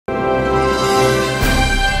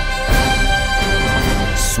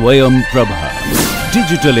Swayam Prabha.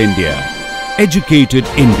 Digital India. Educated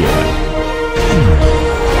India.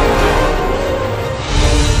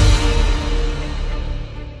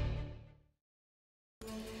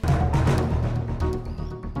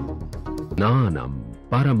 Jnanam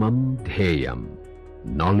paramam dhyayam.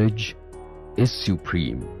 Knowledge is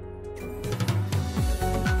supreme.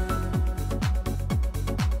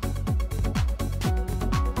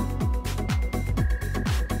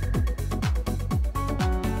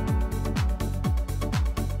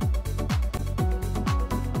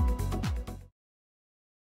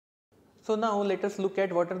 So now let us look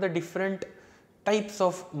at what are the different types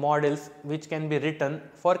of models which can be written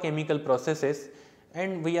for chemical processes,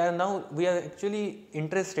 and we are actually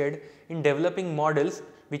interested in developing models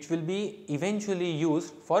which will be eventually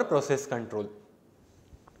used for process control.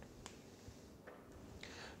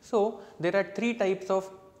 So there are three types of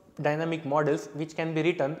dynamic models which can be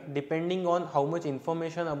written depending on how much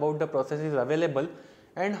information about the process is available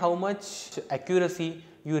and how much accuracy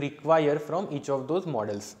you require from each of those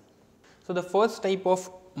models. So the first type of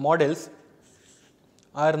models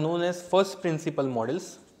are known as first principle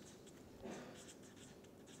models.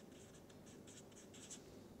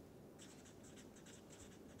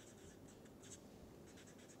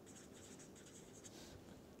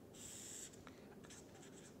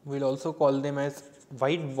 We will also call them as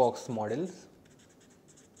white box models.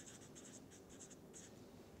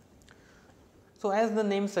 So as the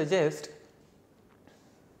name suggests,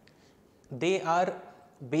 they are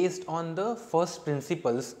based on the first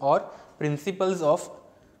principles or principles of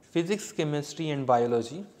physics, chemistry and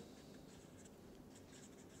biology.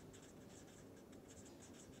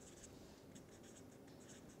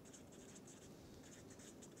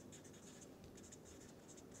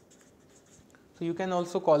 So you can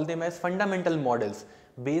also call them as fundamental models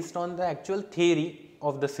based on the actual theory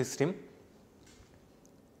of the system,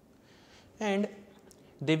 and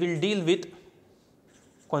they will deal with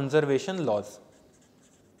conservation laws.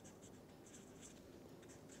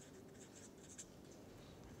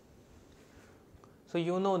 So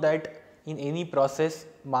you know that in any process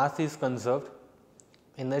mass is conserved,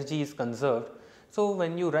 energy is conserved. So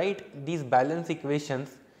when you write these balance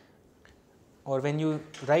equations or when you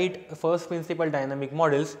write first principle dynamic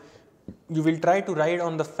models, you will try to write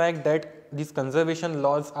on the fact that these conservation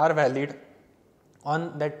laws are valid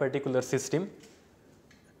on that particular system,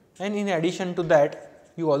 and in addition to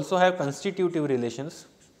that you also have constitutive relations.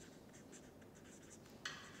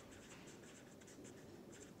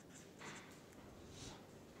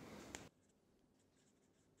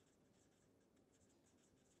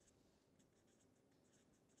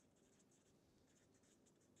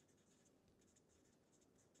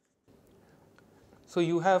 So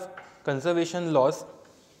you have conservation laws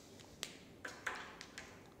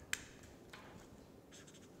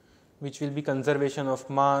which will be conservation of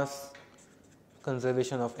mass,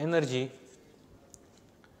 conservation of energy,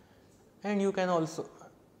 and you can also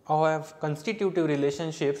have constitutive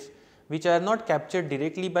relationships which are not captured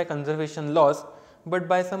directly by conservation laws, but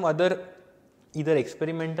by some other either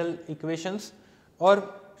experimental equations or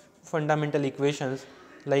fundamental equations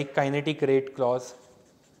like kinetic rate clause,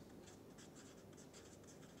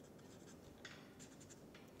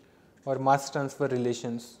 or mass transfer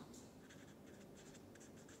relations.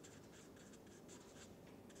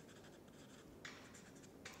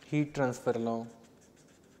 Heat transfer law.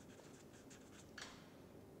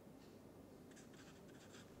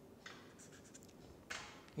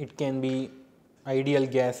 It can be ideal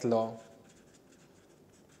gas law.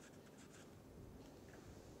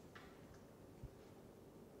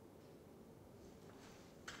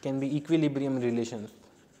 Can be equilibrium relations.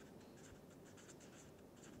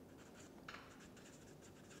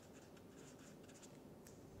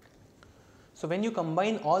 So when you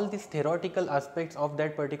combine all these theoretical aspects of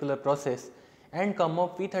that particular process and come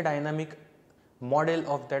up with a dynamic model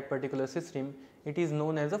of that particular system, it is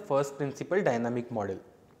known as a first principle dynamic model.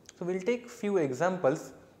 So we will take few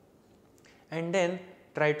examples and then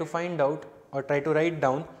try to find out or try to write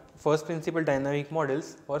down first principle dynamic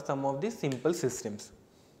models for some of these simple systems.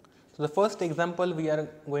 So the first example we are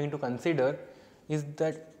going to consider is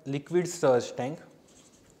that liquid surge tank.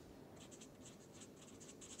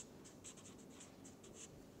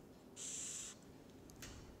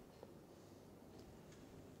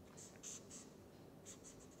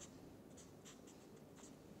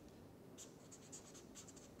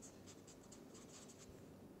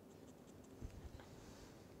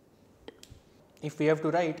 If we have to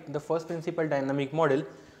write the first principle dynamic model,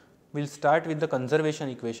 we will start with the conservation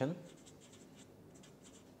equation.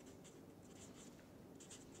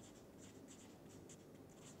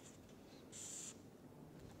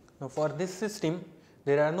 Now, for this system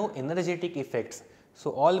there are no energetic effects.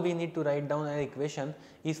 So, all we need to write down an equation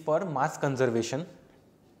is for mass conservation.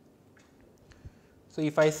 So,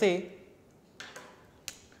 if I say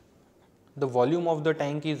the volume of the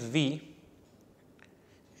tank is V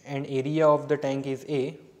and area of the tank is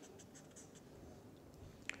A,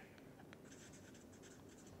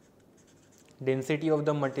 density of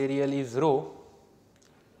the material is rho,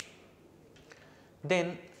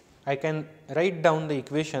 then I can write down the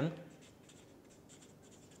equation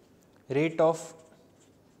rate of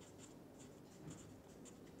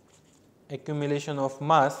accumulation of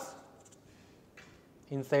mass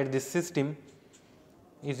inside this system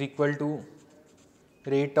is equal to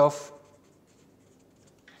rate of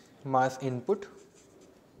mass input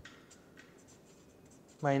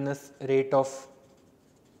minus rate of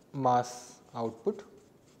mass output,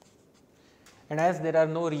 and as there are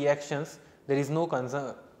no reactions, there is no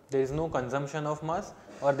consumption of mass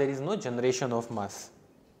or there is no generation of mass.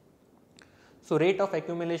 So, rate of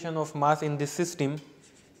accumulation of mass in this system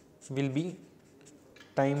will be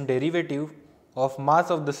time derivative of mass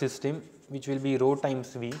of the system, which will be rho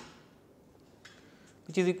times V,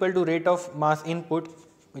 which is equal to rate of mass input,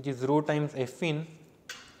 which is rho times F in,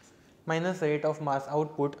 minus rate of mass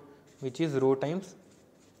output, which is rho times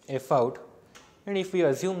F out. And if we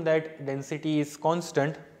assume that density is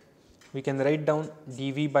constant, we can write down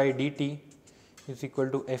dV by dt is equal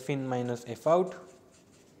to F in minus F out.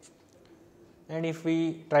 And if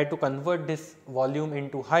we try to convert this volume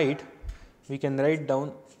into height, we can write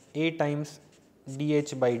down A times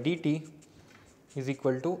dH by dt is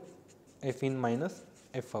equal to F in minus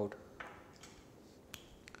F out.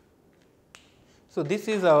 So, this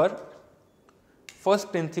is our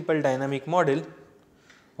first principle dynamic model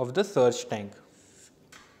of the surge tank,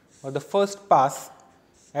 or the first pass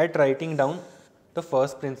at writing down the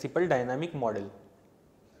first principle dynamic model.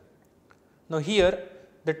 Now, here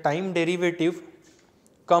the time derivative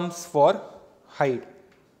comes for height.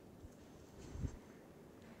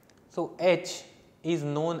 So, h is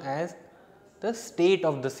known as the state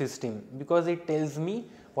of the system, because it tells me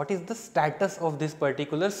what is the status of this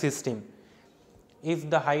particular system. If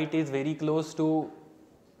the height is very close to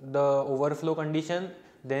the overflow condition,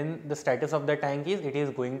 then the status of the tank is it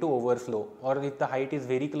is going to overflow, or if the height is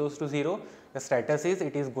very close to 0, the status is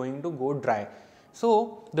it is going to go dry.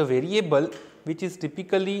 So, the variable which is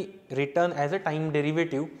typically written as a time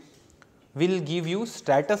derivative will give you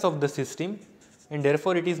status of the system, and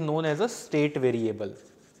therefore, it is known as a state variable.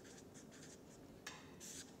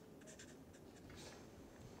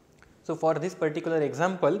 So, for this particular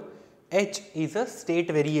example, h is a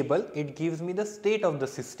state variable, it gives me the state of the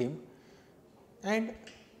system, and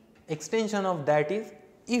extension of that is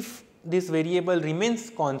if this variable remains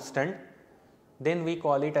constant, then we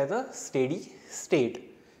call it as a steady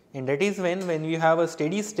state, and that is when you have a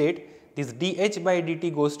steady state, this dH by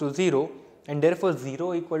dt goes to 0, and therefore,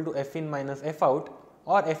 0 equal to F in minus F out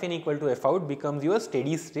or F in equal to F out becomes your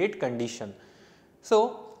steady state condition.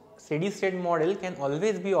 So, steady state model can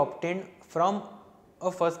always be obtained from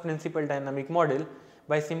a first principle dynamic model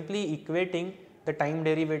by simply equating the time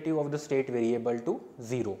derivative of the state variable to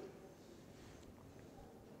 0.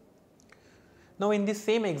 Now, in this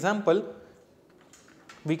same example,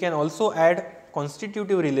 we can also add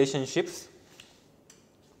constitutive relationships.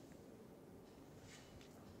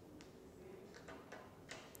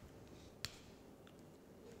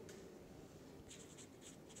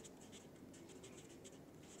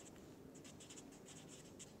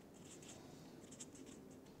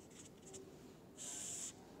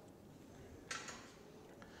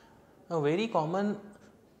 A very common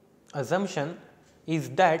assumption is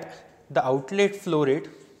that the outlet flow rate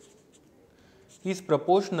is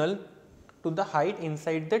proportional to the height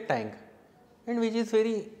inside the tank, and which is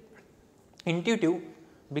very intuitive,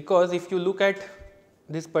 because if you look at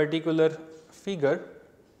this particular figure,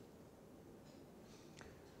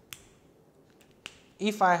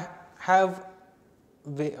 if I have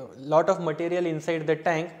a lot of material inside the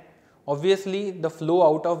tank, obviously the flow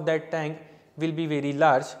out of that tank will be very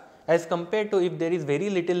large, as compared to if there is very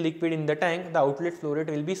little liquid in the tank, the outlet flow rate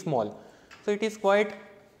will be small. So, it is quite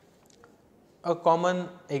a common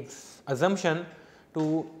assumption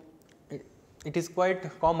to it is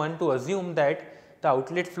quite common to assume that the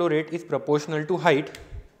outlet flow rate is proportional to height,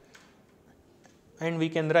 and we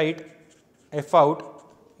can write F out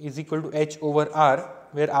is equal to H over R,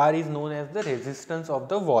 where R is known as the resistance of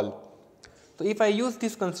the wall. So, if I use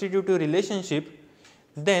this constitutive relationship,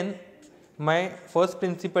 then my first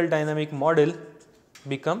principle dynamic model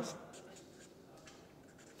becomes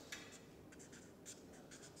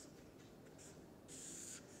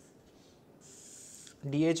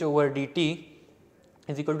dH over dt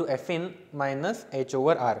is equal to F in minus H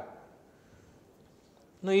over R.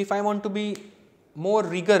 Now, if I want to be more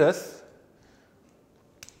rigorous,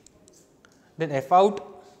 then F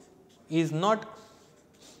out is not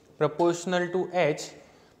proportional to H,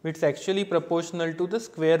 it is actually proportional to the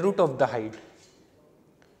square root of the height,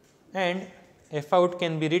 and F out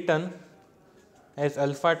can be written as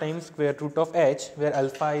alpha times square root of H, where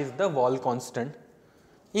alpha is the wall constant.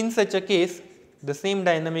 In such a case, the same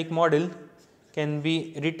dynamic model can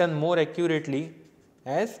be written more accurately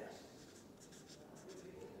as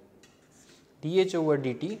dH over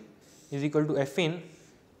dt is equal to F in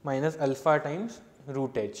minus alpha times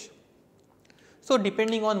root H. So,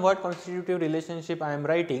 depending on what constitutive relationship I am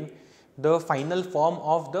writing, the final form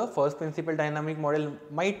of the first principle dynamic model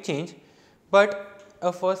might change, but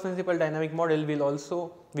a first principle dynamic model will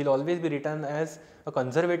always be written as a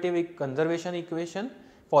conservation equation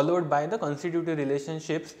followed by the constitutive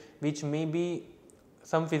relationships, which may be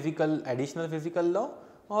some additional physical law,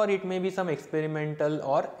 or it may be some experimental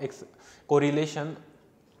or correlation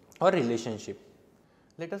or relationship.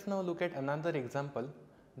 Let us now look at another example,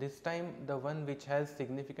 this time the one which has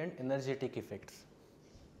significant energetic effects.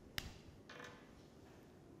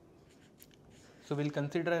 So, we will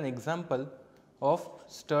consider an example of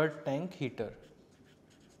stirred tank heater.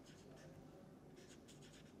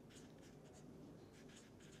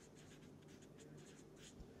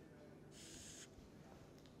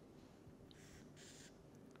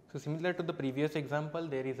 So, similar to the previous example,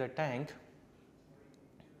 there is a tank,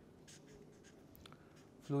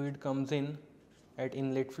 fluid comes in at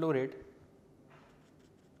inlet flow rate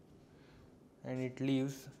and it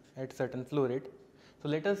leaves at certain flow rate. So,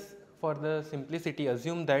 let us for the simplicity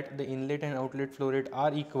assume that the inlet and outlet flow rate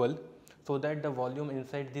are equal, so that the volume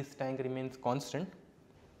inside this tank remains constant.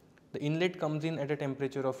 The inlet comes in at a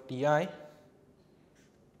temperature of Ti,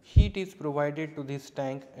 heat is provided to this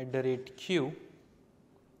tank at the rate Q,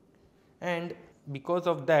 and because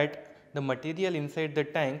of that the material inside the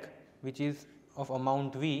tank, which is of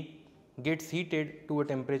amount V, gets heated to a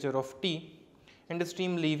temperature of T, and the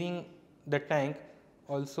stream leaving the tank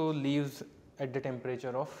also leaves at the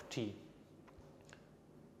temperature of T.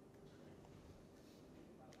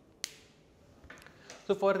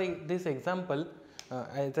 So, for this example,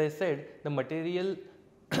 as I said, the material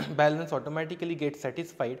balance automatically gets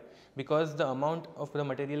satisfied because the amount of the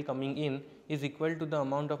material coming in is equal to the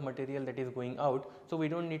amount of material that is going out. So, we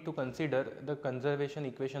do not need to consider the conservation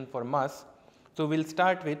equation for mass. So, we will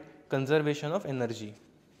start with conservation of energy.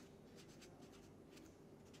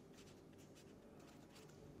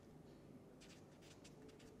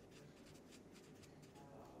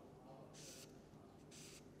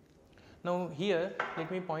 Now, here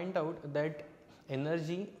let me point out that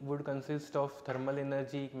energy would consist of thermal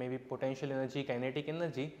energy, maybe potential energy, kinetic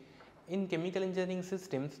energy. In chemical engineering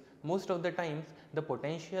systems, most of the times the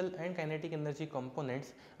potential and kinetic energy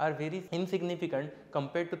components are very insignificant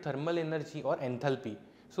compared to thermal energy or enthalpy.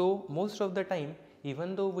 So, most of the time,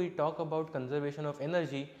 even though we talk about conservation of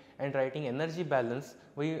energy and writing energy balance,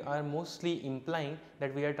 we are mostly implying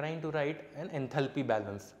that we are trying to write an enthalpy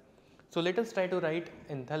balance. So, let us try to write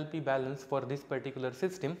enthalpy balance for this particular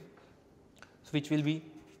system, which will be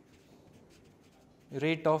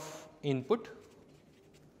rate of input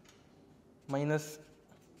minus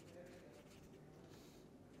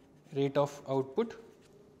rate of output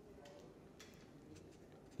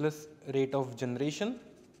plus rate of generation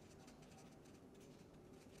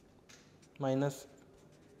minus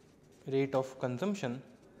rate of consumption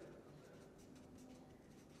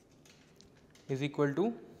is equal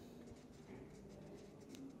to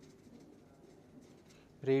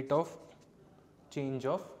rate of change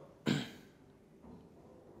of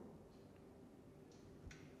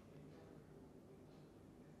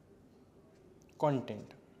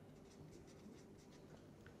content.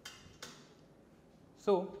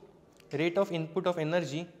 So, rate of input of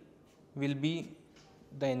energy will be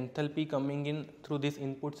the enthalpy coming in through this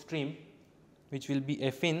input stream, which will be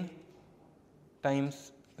F in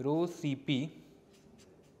times rho Cp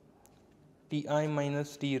Ti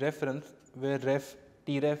minus T reference, where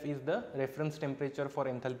T ref is the reference temperature for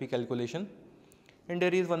enthalpy calculation, and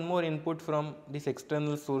there is one more input from this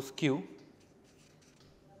external source Q.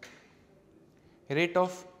 Rate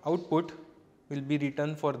of output will be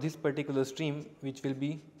written for this particular stream, which will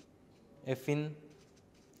be F in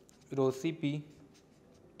rho Cp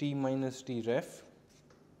T minus T ref.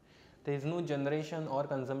 There is no generation or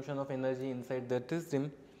consumption of energy inside the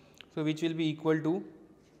system, so which will be equal to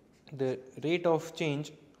the rate of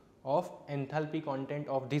change of enthalpy content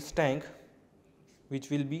of this tank, which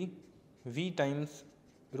will be V times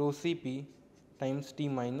rho Cp times T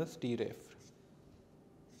minus T ref.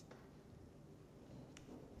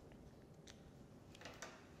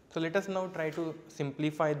 So let us now try to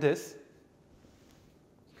simplify this.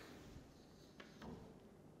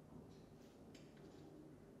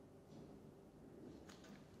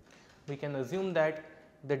 We can assume that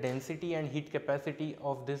the density and heat capacity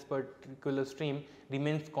of this particular stream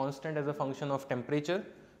remains constant as a function of temperature.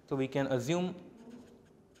 So we can assume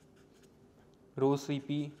rho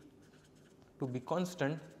Cp to be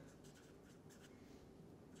constant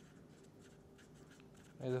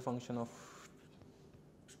as a function of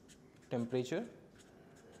temperature.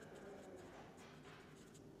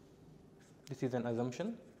 This is an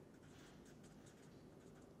assumption.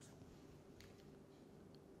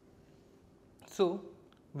 So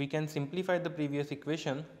we can simplify the previous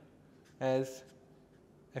equation as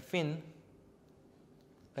Fin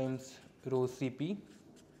times rho Cp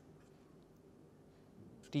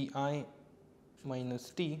Ti minus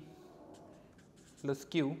T plus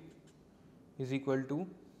Q is equal to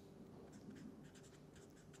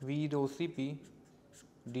V rho Cp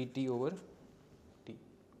dt over T.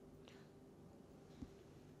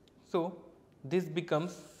 So this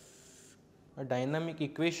becomes a dynamic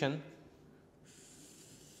equation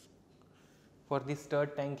for this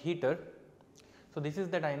stirred tank heater. So this is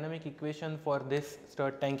the dynamic equation for this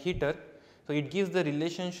stirred tank heater. So it gives the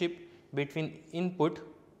relationship between input,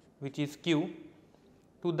 which is Q,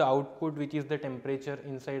 to the output, which is the temperature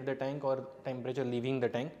inside the tank or temperature leaving the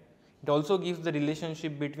tank. It also gives the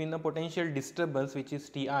relationship between the potential disturbance, which is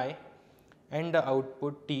Ti, and the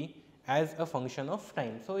output T as a function of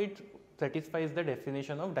time. So it satisfies the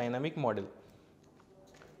definition of dynamic model.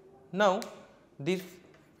 Now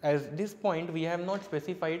at this point we have not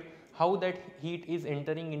specified how that heat is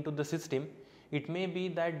entering into the system. It may be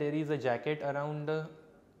that there is a jacket around the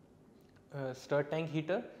stirred tank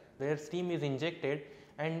heater where steam is injected,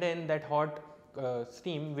 and then that hot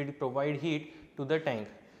steam will provide heat to the tank.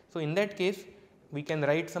 So in that case we can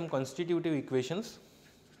write some constitutive equations.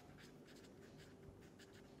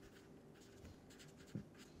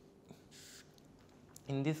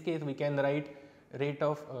 In this case we can write rate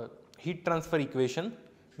of heat transfer equation,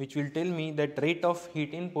 which will tell me that rate of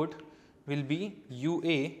heat input will be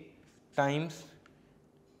UA times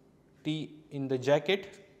T in the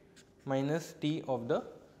jacket minus T of the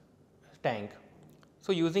tank.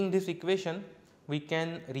 So using this equation we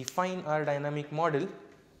can refine our dynamic model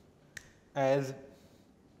as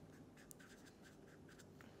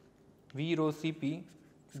V rho Cp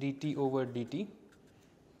dt over dt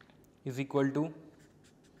is equal to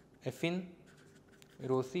Fin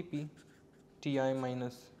rho Cp Ti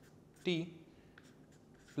minus T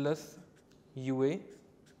plus UA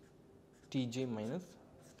Tj minus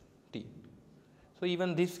T. So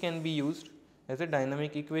even this can be used as a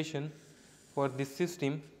dynamic equation for this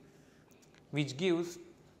system, which gives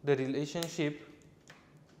the relationship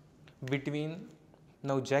between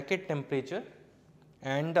now jacket temperature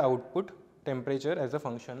and the output temperature as a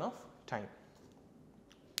function of time.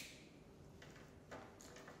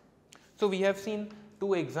 So we have seen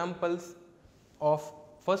two examples of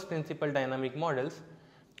first principle dynamic models.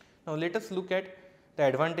 Now let us look at the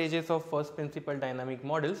advantages of first principle dynamic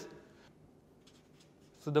models.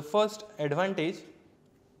 So the first advantage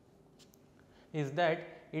is that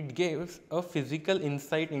it gives a physical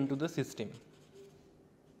insight into the system.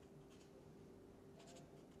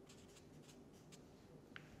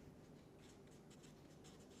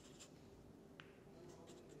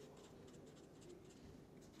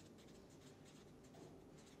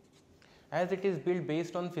 As it is built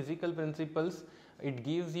based on physical principles, it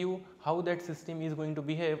gives you how that system is going to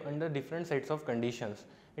behave under different sets of conditions.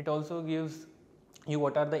 It also gives you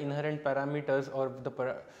what are the inherent parameters or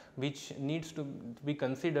which needs to be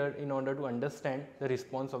considered in order to understand the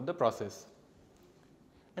response of the process.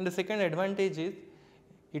 And the second advantage is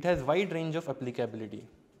it has wide range of applicability.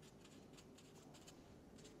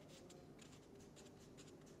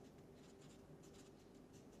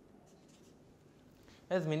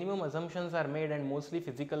 As minimum assumptions are made and mostly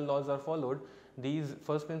physical laws are followed, these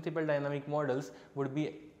first principle dynamic models would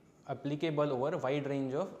be applicable over a wide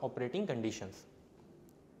range of operating conditions.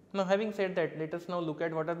 Now having said that, let us now look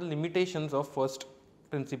at what are the limitations of first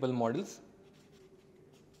principle models.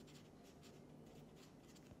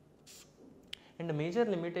 And the major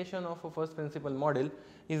limitation of a first principle model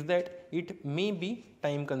is that it may be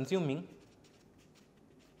time consuming,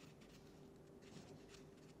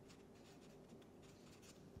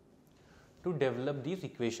 to develop these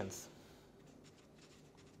equations.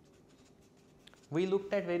 We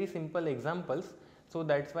looked at very simple examples So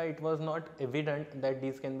that's why it was not evident that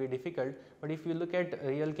these can be difficult. But if you look at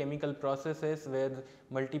real chemical processes where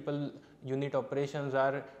multiple unit operations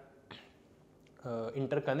are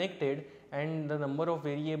interconnected and the number of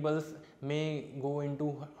variables may go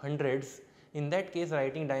into hundreds, in that case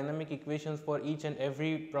writing dynamic equations for each and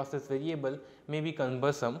every process variable may be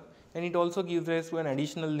cumbersome, and it also gives rise to an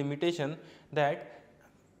additional limitation that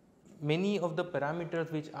many of the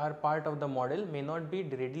parameters which are part of the model may not be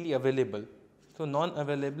readily available. So,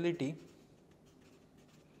 non-availability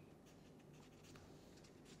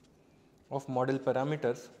of model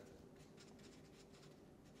parameters,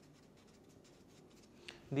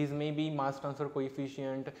 these may be mass transfer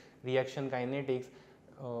coefficient, reaction kinetics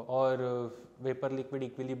or vapor liquid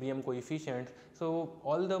equilibrium coefficients. So,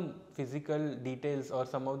 all the physical details or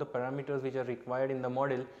some of the parameters which are required in the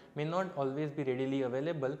model may not always be readily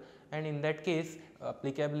available, and in that case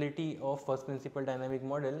applicability of first principle dynamic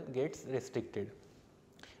model gets restricted.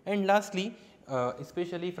 And lastly,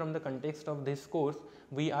 especially from the context of this course,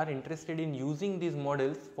 we are interested in using these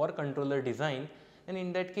models for controller design, and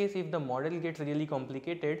in that case if the model gets really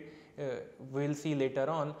complicated, we will see later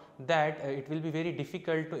on that it will be very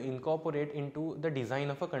difficult to incorporate into the design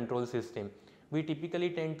of a control system. We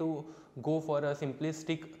typically tend to go for a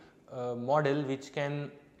simplistic model which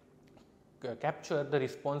can capture the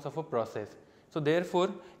response of a process. So, therefore,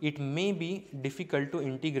 it may be difficult to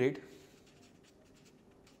integrate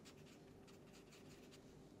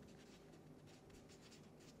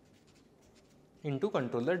into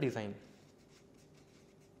controller design.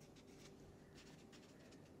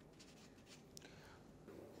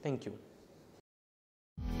 Thank you.